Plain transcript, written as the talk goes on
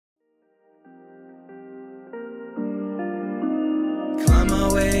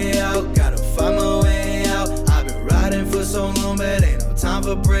for so long, but ain't no time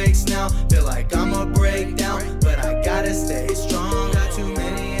for breaks now. Feel like I'ma break down, but I gotta stay strong. Got too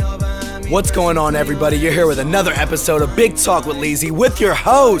many all behind me. What's going on, everybody? You're here with another episode of Big Talk with Leezy with your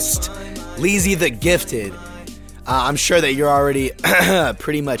host, Leezy the Gifted. I'm sure that you're already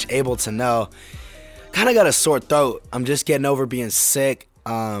pretty much able to know. Kind of got a sore throat. I'm just getting over being sick.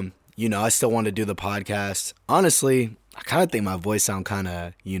 I still want to do the podcast. Honestly, I kind of think my voice sound kind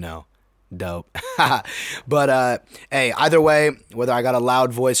of, dope. But, hey, either way, whether I got a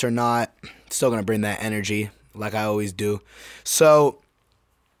loud voice or not, still going to bring that energy like I always do. So,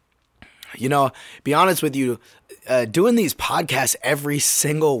 be honest with you, doing these podcasts every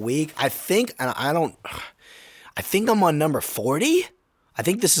single week, I think I'm on number 40. I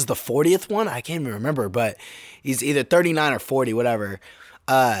think this is the 40th one. I can't even remember, but he's either 39 or 40, whatever.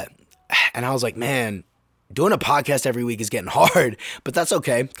 And I was like, man, doing a podcast every week is getting hard, but that's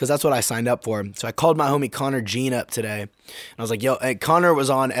okay because that's what I signed up for. So I called my homie Connor Jean up today. And I was like, yo, hey, Connor was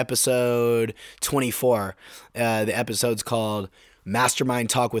on episode 24. The episode's called Mastermind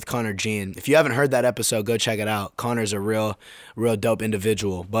Talk with Connor Jean. If you haven't heard that episode, go check it out. Connor's a real dope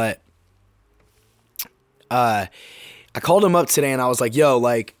individual. But I called him up today and I was like, yo,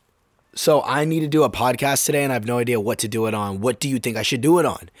 so I need to do a podcast today and I have no idea what to do it on. What do you think I should do it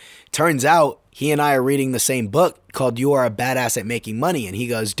on? Turns out he and I are reading the same book called You Are a Badass at Making Money. And he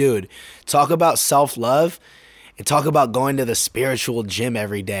goes, dude, talk about self-love and talk about going to the spiritual gym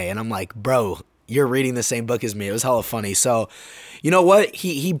every day. And I'm like, bro, you're reading the same book as me. It was hella funny. So you know what?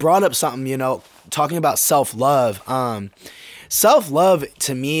 He brought up something, talking about self-love. Self-love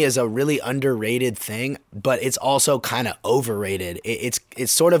to me is a really underrated thing, but it's also kind of overrated. It's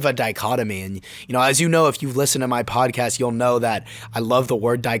sort of a dichotomy. And, as you know, if you've listened to my podcast, you'll know that I love the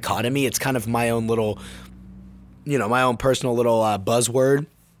word dichotomy. It's kind of my own little, my own personal little buzzword.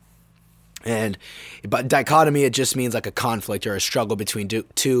 But dichotomy, it just means like a conflict or a struggle between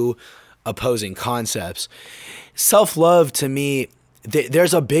two opposing concepts. Self-love to me,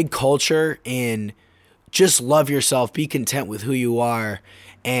 there's a big culture in just love yourself, be content with who you are,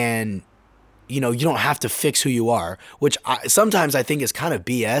 and, you don't have to fix who you are, which sometimes I think is kind of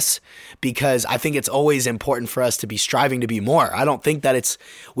BS because I think it's always important for us to be striving to be more. I don't think that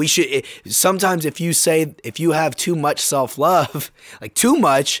sometimes if you have too much self-love, like too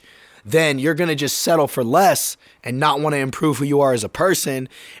much, then you're going to just settle for less and not want to improve who you are as a person,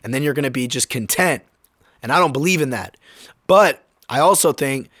 and then you're going to be just content. And I don't believe in that. But I also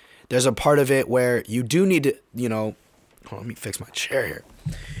think there's a part of it where you do need to, hold on, let me fix my chair here.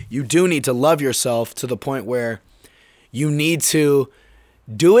 You do need to love yourself to the point where you need to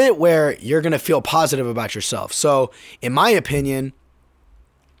do it where you're going to feel positive about yourself. So in my opinion,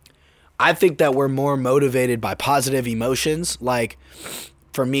 I think that we're more motivated by positive emotions. Like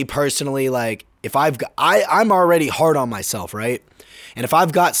for me personally, like if I'm already hard on myself, right? And if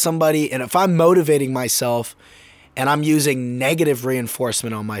I've got somebody and if I'm motivating myself and I'm using negative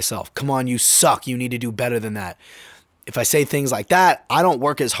reinforcement on myself. Come on, you suck. You need to do better than that. If I say things like that, I don't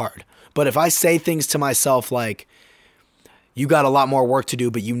work as hard. But if I say things to myself like, you got a lot more work to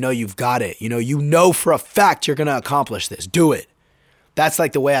do, but you've got it. You know for a fact you're going to accomplish this. Do it. That's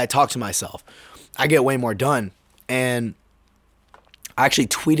like the way I talk to myself. I get way more done. And I actually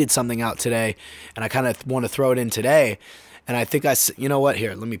tweeted something out today, and I kind of want to throw it in today. And I think you know what?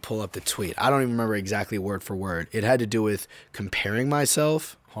 Here, let me pull up the tweet. I don't even remember exactly word for word. It had to do with comparing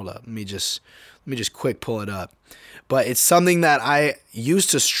myself. Hold up. Let me just quick pull it up. But it's something that I used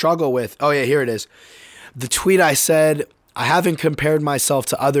to struggle with. Oh yeah, here it is. The tweet I said, I haven't compared myself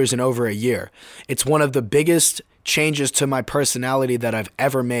to others in over a year. It's one of the biggest changes to my personality that I've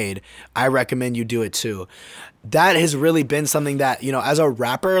ever made. I recommend you do it too. That has really been something that, as a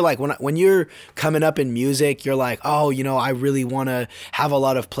rapper, like when you're coming up in music, you're like, oh, I really want to have a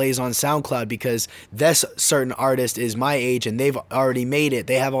lot of plays on SoundCloud because this certain artist is my age and they've already made it.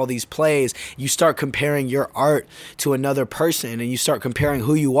 They have all these plays. You start comparing your art to another person and you start comparing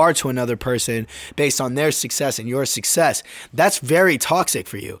who you are to another person based on their success and your success. That's very toxic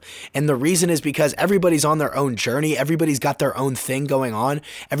for you. And the reason is because everybody's on their own journey. Everybody's got their own thing going on.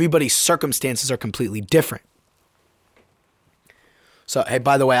 Everybody's circumstances are completely different. So, hey,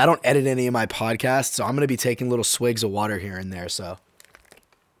 by the way, I don't edit any of my podcasts, so I'm going to be taking little swigs of water here and there. So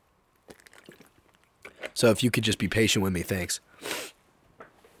if you could just be patient with me, thanks.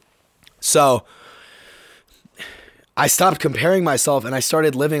 So I stopped comparing myself and I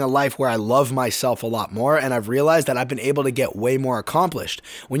started living a life where I love myself a lot more. And I've realized that I've been able to get way more accomplished.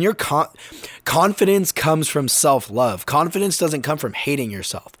 When your confidence comes from self-love, confidence doesn't come from hating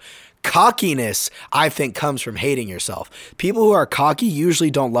yourself. Cockiness, I think, comes from hating yourself. People who are cocky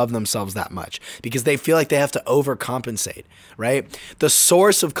usually don't love themselves that much because they feel like they have to overcompensate, right? The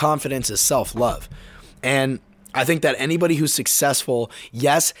source of confidence is self-love. And I think that anybody who's successful,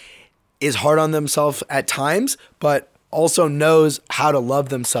 yes, is hard on themselves at times, but also knows how to love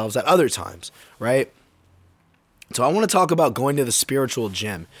themselves at other times, right? So I want to talk about going to the spiritual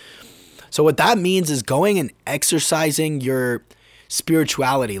gym. So what that means is going and exercising your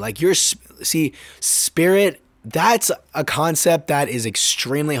spirituality. Like spirit, that's a concept that is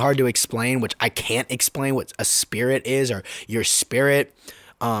extremely hard to explain, which I can't explain what a spirit is, or your spirit,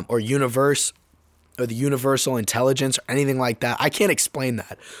 or universe, or the universal intelligence, or anything like that. I can't explain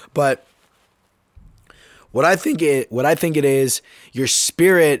that. But what I think it is, your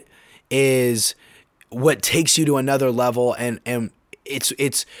spirit is what takes you to another level, and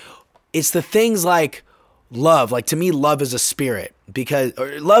it's the things like love. Like, to me, love is a spirit, because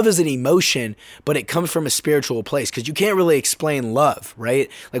love is an emotion, but it comes from a spiritual place, because you can't really explain love,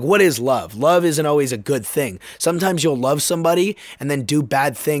 right? Like, what is love? Love isn't always a good thing. Sometimes you'll love somebody and then do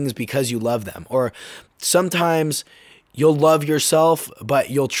bad things because you love them. Or sometimes you'll love yourself, but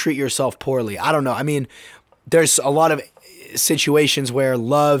you'll treat yourself poorly. I don't know. I mean, there's a lot of situations where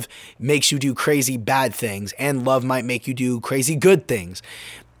love makes you do crazy bad things, and love might make you do crazy good things.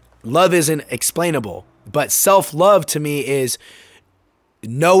 Love isn't explainable, but self-love to me is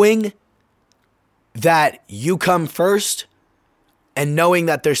knowing that you come first, and knowing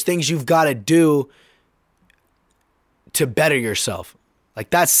that there's things you've got to do to better yourself. Like,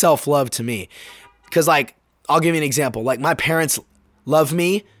 that's self-love to me. Because, like, I'll give you an example. Like, my parents love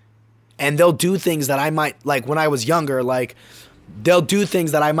me, and they'll do things that I might, like, when I was younger, like, they'll do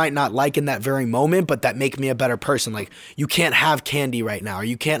things that I might not like in that very moment, but that make me a better person. Like, you can't have candy right now, or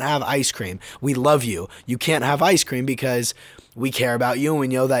you can't have ice cream. We love you. You can't have ice cream because we care about you, and we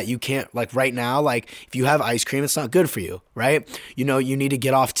know that you can't, like, right now, like, if you have ice cream, it's not good for you, right? You know, you need to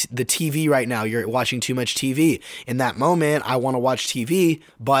get off the TV right now. You're watching too much TV. In that moment, I want to watch TV,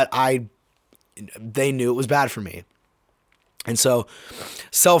 but they knew it was bad for me. And so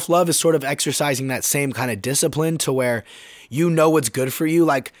self-love is sort of exercising that same kind of discipline, to where you know what's good for you.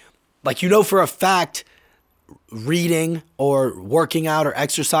 Like you know for a fact, reading or working out or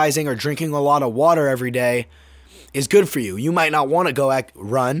exercising or drinking a lot of water every day is good for you. You might not want to go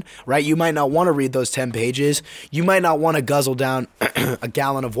run, right? You might not want to read those 10 pages. You might not want to guzzle down a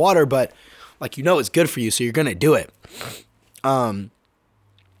gallon of water, but, like, you know it's good for you, so you're going to do it. And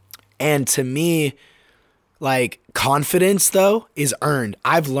to me, like, confidence, though, is earned.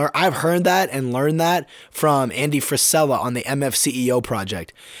 I've heard that and learned that from Andy Frisella on the MFCEO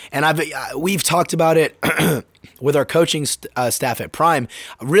project. And we've talked about it with our coaching staff at Prime.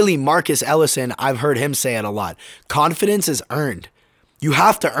 Really, Marcus Ellison, I've heard him say it a lot. Confidence is earned. You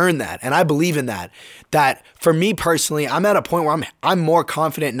have to earn that. And I believe in that. That, for me personally, I'm at a point where I'm more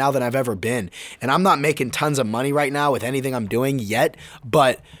confident now than I've ever been. And I'm not making tons of money right now with anything I'm doing yet,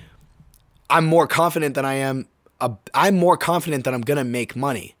 but I'm more confident than I'm more confident that I'm going to make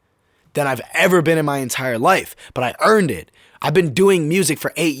money than I've ever been in my entire life. But I earned it. I've been doing music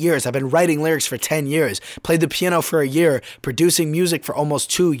for 8 years. I've been writing lyrics for 10 years, played the piano for a year, producing music for almost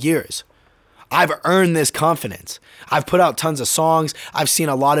 2 years. I've earned this confidence. I've put out tons of songs. I've seen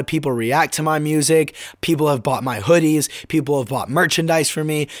a lot of people react to my music. People have bought my hoodies. People have bought merchandise for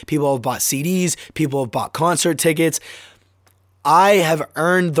me. People have bought CDs. People have bought concert tickets. I have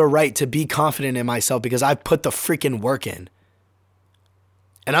earned the right to be confident in myself because I've put the freaking work in.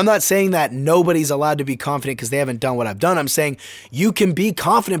 And I'm not saying that nobody's allowed to be confident because they haven't done what I've done. I'm saying you can be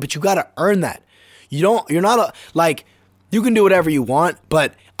confident, but you got to earn that. You can do whatever you want,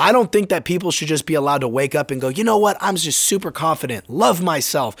 but I don't think that people should just be allowed to wake up and go, you know what? I'm just super confident, love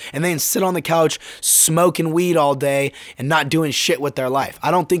myself, and then sit on the couch smoking weed all day and not doing shit with their life.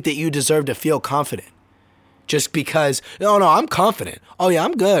 I don't think that you deserve to feel confident. Just because, no, I'm confident. Oh yeah,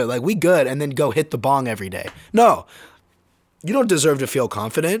 I'm good. Like, we good. And then go hit the bong every day. No, you don't deserve to feel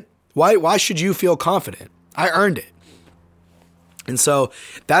confident. Why should you feel confident? I earned it. And so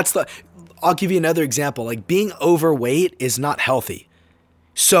I'll give you another example. Like, being overweight is not healthy.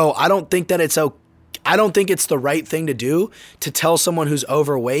 So I don't think it's the right thing to do to tell someone who's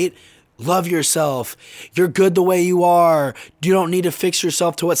overweight, love yourself. You're good the way you are. You don't need to fix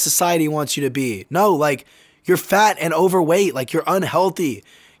yourself to what society wants you to be. No, like, you're fat and overweight, like, you're unhealthy.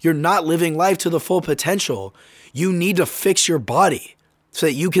 You're not living life to the full potential. You need to fix your body so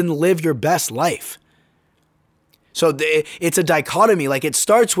that you can live your best life. So it's a dichotomy. Like, it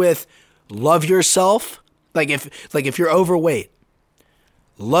starts with love yourself. Like if you're overweight,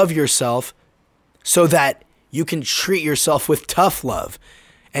 love yourself so that you can treat yourself with tough love.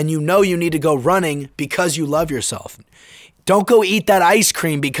 and you know you need to go running because you love yourself. Don't go eat that ice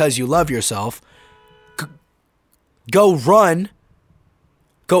cream because you love yourself. Go run,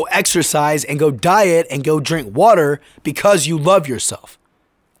 go exercise, and go diet and go drink water because you love yourself.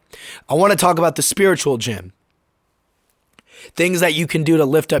 I want to talk about the spiritual gym. Things that you can do to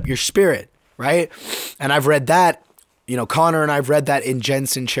lift up your spirit, right? And I've read that, Connor and I've read that in Jen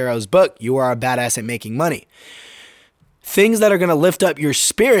Sincero's book, You Are a Badass at Making Money. Things that are going to lift up your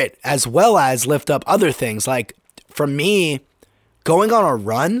spirit as well as lift up other things. Like for me, going on a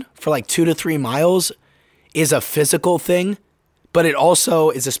run for like 2 to 3 miles is a physical thing, but it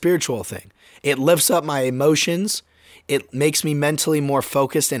also is a spiritual thing. It lifts up my emotions. It makes me mentally more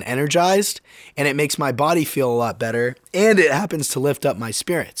focused and energized, and it makes my body feel a lot better, and it happens to lift up my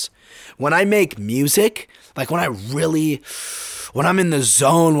spirits. When I make music, like when I'm in the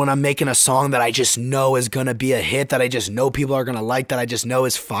zone, when I'm making a song that I just know is going to be a hit, that I just know people are going to like, that I just know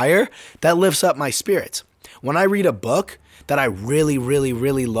is fire, that lifts up my spirits. When I read a book that I really, really,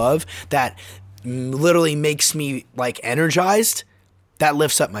 really love, that literally makes me like energized, that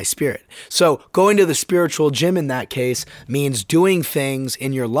lifts up my spirit. So going to the spiritual gym in that case means doing things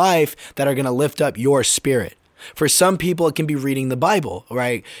in your life that are going to lift up your spirit. For some people, it can be reading the Bible,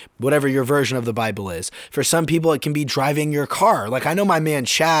 right? Whatever your version of the Bible is. For some people, it can be driving your car. Like I know my man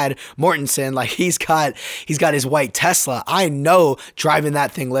Chad Mortensen, like he's got his white Tesla. I know driving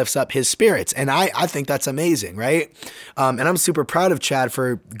that thing lifts up his spirits. And I think that's amazing, right? And I'm super proud of Chad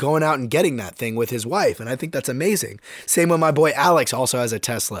for going out and getting that thing with his wife. And I think that's amazing. Same with my boy Alex, also has a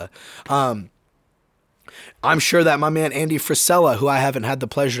Tesla. I'm sure that my man Andy Frisella, who I haven't had the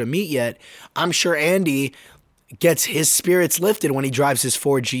pleasure to meet yet, I'm sure Andy gets his spirits lifted when he drives his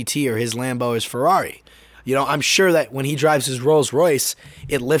Ford GT or his Lambo or his Ferrari. I'm sure that when he drives his Rolls Royce,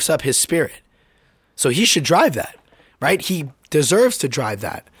 it lifts up his spirit. So he should drive that, right? He deserves to drive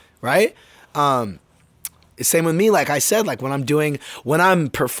that, right? Same with me, like I said, like when I'm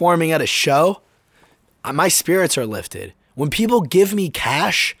performing at a show, my spirits are lifted. When people give me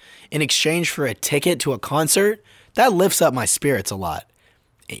cash in exchange for a ticket to a concert, that lifts up my spirits a lot.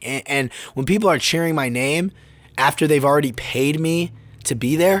 And when people are cheering my name after they've already paid me to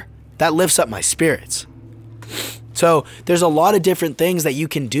be there, that lifts up my spirits. So there's a lot of different things that you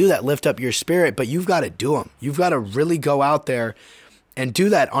can do that lift up your spirit, but you've got to do them. You've got to really go out there and do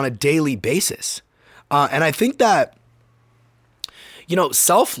that on a daily basis. And I think that,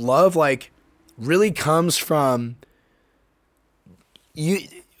 self-love like really comes from you.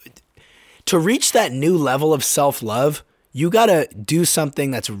 To reach that new level of self-love, you got to do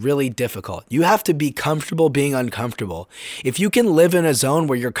something that's really difficult. You have to be comfortable being uncomfortable. If you can live in a zone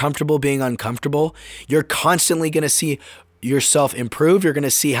where you're comfortable being uncomfortable, you're constantly going to see yourself improve. You're going to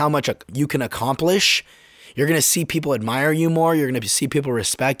see how much you can accomplish. You're going to see people admire you more. You're going to see people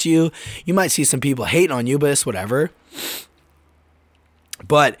respect you. You might see some people hate on you, but it's whatever.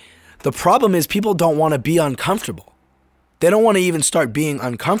 But the problem is people don't want to be uncomfortable. They don't want to even start being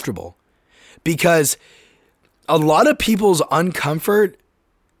uncomfortable because a lot of people's uncomfort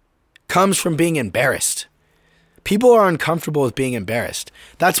comes from being embarrassed. People are uncomfortable with being embarrassed.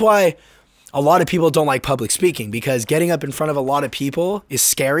 That's why a lot of people don't like public speaking, because getting up in front of a lot of people is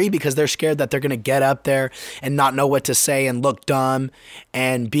scary because they're scared that they're going to get up there and not know what to say and look dumb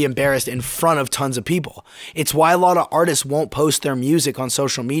and be embarrassed in front of tons of people. It's why a lot of artists won't post their music on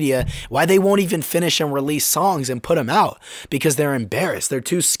social media, why they won't even finish and release songs and put them out, because they're embarrassed. They're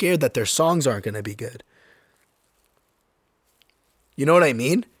too scared that their songs aren't going to be good. You know what I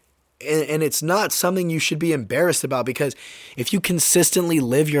mean? And it's not something you should be embarrassed about, because if you consistently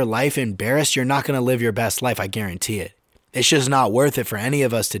live your life embarrassed, you're not going to live your best life. I guarantee it. It's just not worth it for any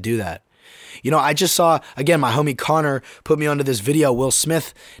of us to do that. I just saw, again, my homie Connor put me onto this video Will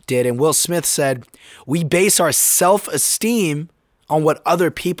Smith did. And Will Smith said, we base our self-esteem on what other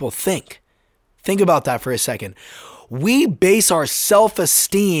people think. Think about that for a second. We base our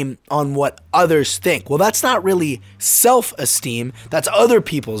self-esteem on what others think. Well, that's not really self-esteem. That's other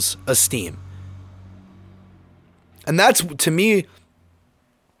people's esteem. And that's, to me,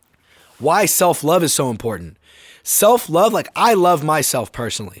 why self-love is so important. Self-love, like I love myself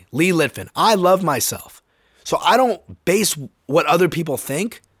personally. Lee Litvin, I love myself. So I don't base what other people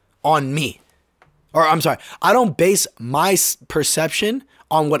think on me. Or I'm sorry, I don't base my perception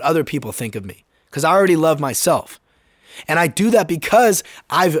on what other people think of me, because I already love myself. And I do that because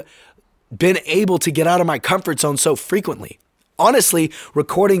I've been able to get out of my comfort zone so frequently. Honestly,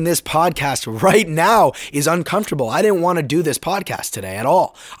 recording this podcast right now is uncomfortable. I didn't want to do this podcast today at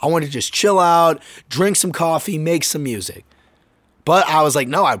all. I wanted to just chill out, drink some coffee, make some music. But I was like,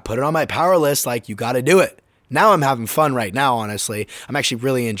 no, I put it on my power list. Like, you got to do it. Now I'm having fun right now, honestly. I'm actually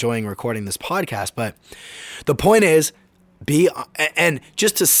really enjoying recording this podcast. But the point is, and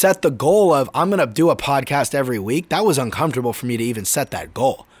just to set the goal of I'm going to do a podcast every week, that was uncomfortable for me to even set that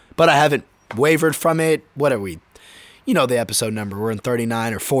goal. But I haven't wavered from it. What are we? You know the episode number. We're in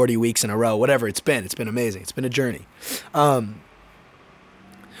 39 or 40 weeks in a row, whatever it's been. It's been amazing. It's been a journey. But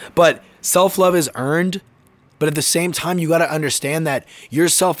self-love is earned. But at the same time, you got to understand that your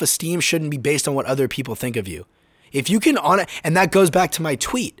self-esteem shouldn't be based on what other people think of you. If you can and that goes back to my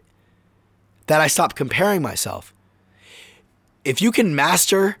tweet that I stopped comparing myself. If you can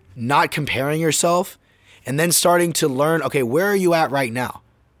master not comparing yourself and then starting to learn, okay, where are you at right now?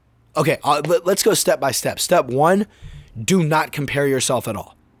 Okay, let's go step by step. Step 1, do not compare yourself at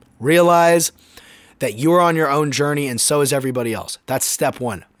all. Realize that you are on your own journey and so is everybody else. That's step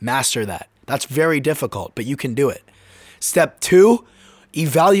 1. Master that. That's very difficult, but you can do it. Step 2,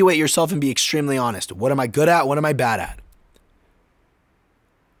 evaluate yourself and be extremely honest. What am I good at? What am I bad at?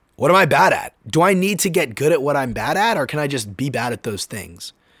 What am I bad at? Do I need to get good at what I'm bad at, or can I just be bad at those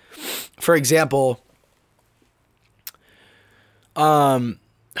things? For example, when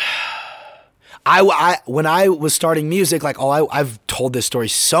I was starting music, like I've told this story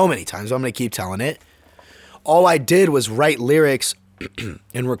so many times, so I'm going to keep telling it. All I did was write lyrics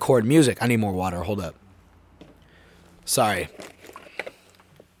and record music. I need more water. Hold up. Sorry.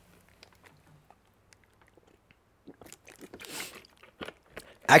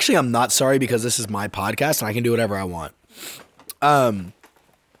 Actually, I'm not sorry because this is my podcast and I can do whatever I want. When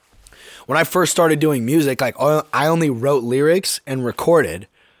I first started doing music, like I only wrote lyrics and recorded.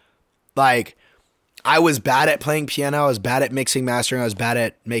 Like I was bad at playing piano. I was bad at mixing, mastering. I was bad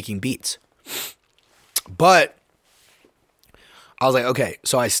at making beats. But I was like, okay,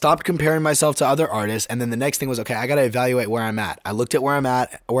 so I stopped comparing myself to other artists. And then the next thing was, okay, I got to evaluate where I'm at. I looked at where I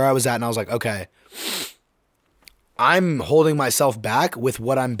was at, and I was like, okay, I'm holding myself back with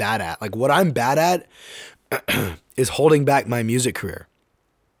what I'm bad at. Like what I'm bad at is holding back my music career.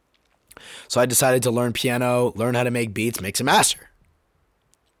 So I decided to learn piano, learn how to make beats, mix and master.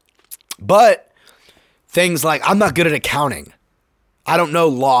 But things like I'm not good at accounting. I don't know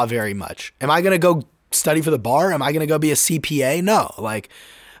law very much. Am I going to go study for the bar? Am I going to go be a CPA? No. Like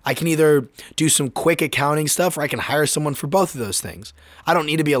I can either do some quick accounting stuff or I can hire someone for both of those things. I don't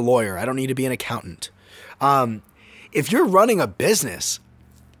need to be a lawyer. I don't need to be an accountant. If you're running a business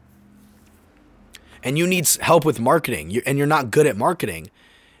and you need help with marketing and you're not good at marketing,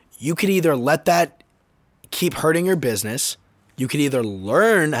 you could either let that keep hurting your business. You could either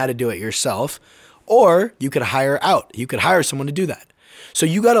learn how to do it yourself, or you could hire out. You could hire someone to do that. So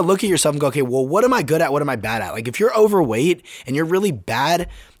you got to look at yourself and go, okay, well, what am I good at? What am I bad at? Like if you're overweight and you're really bad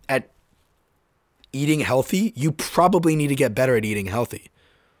at eating healthy, you probably need to get better at eating healthy.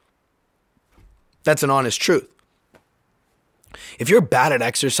 That's an honest truth. If you're bad at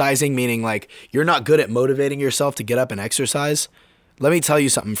exercising, meaning like you're not good at motivating yourself to get up and exercise, let me tell you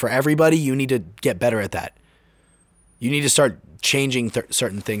something. For everybody, you need to get better at that. You need to start changing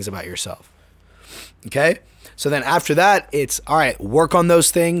certain things about yourself. Okay? So then after that, it's, all right, work on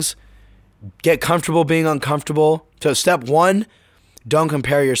those things. Get comfortable being uncomfortable. So step 1, don't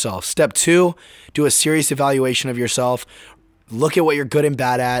compare yourself. Step 2, do a serious evaluation of yourself. Look at what you're good and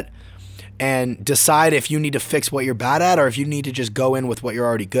bad at. And decide if you need to fix what you're bad at or if you need to just go in with what you're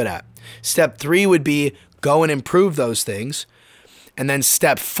already good at. Step 3 would be go and improve those things. And then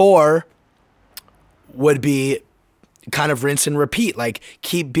step 4 would be kind of rinse and repeat. Like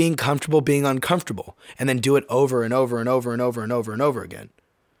keep being comfortable, being uncomfortable. And then do it over and over and over and over and over and over again.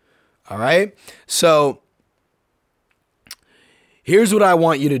 All right? So here's what I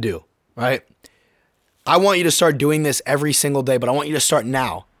want you to do, right? I want you to start doing this every single day, but I want you to start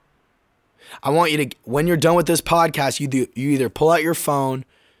now. I want you to, when you're done with this podcast, you either pull out your phone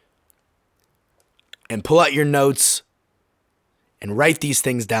and pull out your notes and write these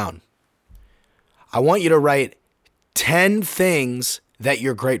things down. I want you to write 10 things that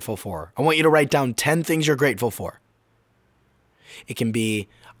you're grateful for. I want you to write down 10 things you're grateful for. It can be,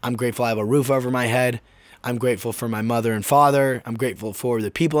 I'm grateful I have a roof over my head. I'm grateful for my mother and father. I'm grateful for the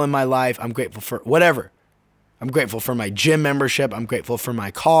people in my life. I'm grateful for whatever. I'm grateful for my gym membership. I'm grateful for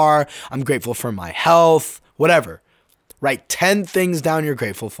my car. I'm grateful for my health, whatever. Write 10 things down you're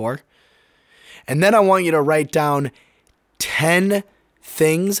grateful for. And then I want you to write down 10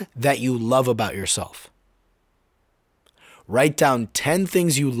 things that you love about yourself. Write down 10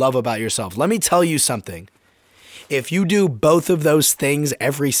 things you love about yourself. Let me tell you something. If you do both of those things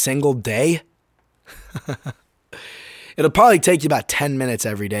every single day, it'll probably take you about 10 minutes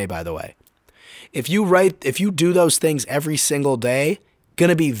every day, by the way. If you do those things every single day,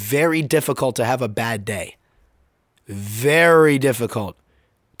 gonna be very difficult to have a bad day. very difficult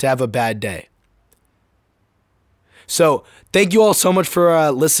to have a bad day. So thank you all so much for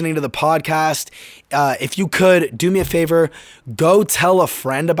listening to the podcast. If you could do me a favor, go tell a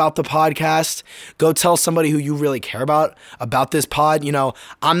friend about the podcast. Go tell somebody who you really care about this pod. You know,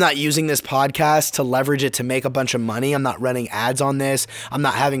 I'm not using this podcast to leverage it to make a bunch of money. I'm not running ads on this. I'm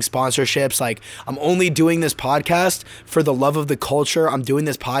not having sponsorships. Like, I'm only doing this podcast for the love of the culture. I'm doing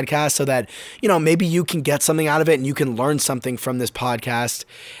this podcast so that, you know, maybe you can get something out of it and you can learn something from this podcast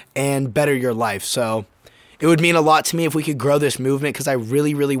and better your life. So it would mean a lot to me if we could grow this movement, because I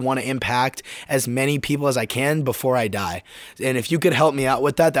really, really want to impact as many people as I can before I die. And if you could help me out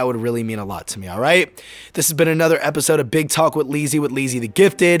with that, that would really mean a lot to me, all right? This has been another episode of Big Talk with Leezy the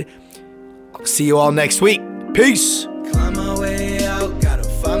Gifted. I'll see you all next week. Peace. Climb my way out, gotta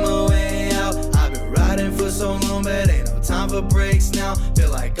find my way out. I've been riding for so long, but ain't no time for breaks now. Feel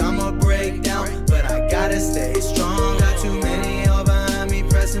like I'ma break down, but I gotta stay strong.